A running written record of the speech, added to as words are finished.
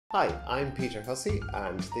Hi, I'm Peter Hussey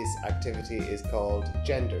and this activity is called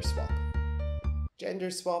Gender Swap.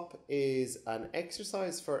 Gender Swap is an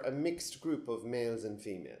exercise for a mixed group of males and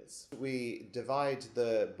females. We divide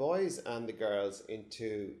the boys and the girls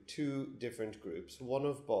into two different groups, one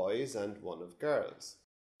of boys and one of girls.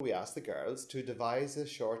 We ask the girls to devise a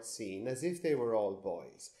short scene as if they were all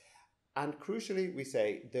boys. And crucially, we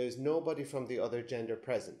say there's nobody from the other gender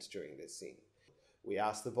present during this scene. We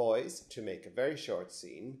ask the boys to make a very short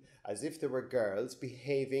scene as if there were girls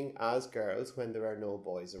behaving as girls when there are no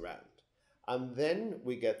boys around. And then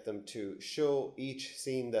we get them to show each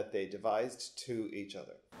scene that they devised to each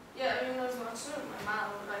other. Yeah, I mean, I was watching it with my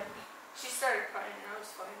mum, like, she started crying and I was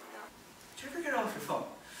fine, Did you ever get off your phone?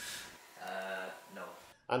 No.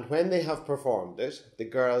 And when they have performed it, the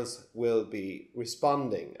girls will be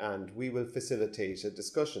responding and we will facilitate a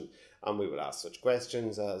discussion. And we will ask such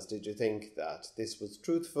questions as, did you think that this was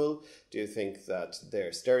truthful? Do you think that they're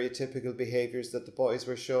stereotypical behaviours that the boys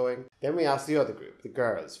were showing? Then we ask the other group, the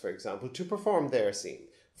girls, for example, to perform their scene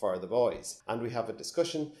for the boys. And we have a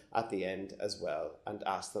discussion at the end as well and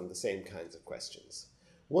ask them the same kinds of questions.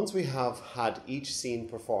 Once we have had each scene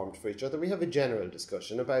performed for each other, we have a general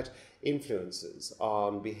discussion about influences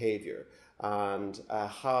on behaviour and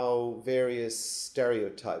how various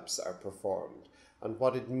stereotypes are performed and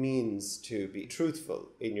what it means to be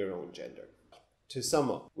truthful in your own gender. To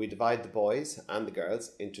sum up, we divide the boys and the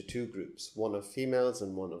girls into two groups, one of females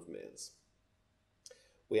and one of males.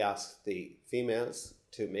 We ask the females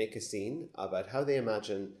to make a scene about how they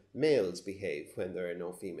imagine males behave when there are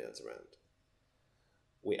no females around.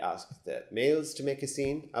 We ask the males to make a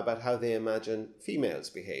scene about how they imagine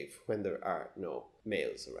females behave when there are no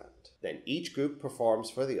males around. Then each group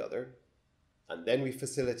performs for the other, and then we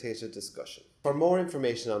facilitate a discussion. For more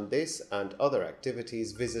information on this and other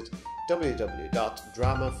activities, visit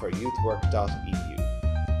www.dramaforyouthwork.eu.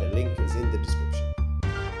 The link is in the description.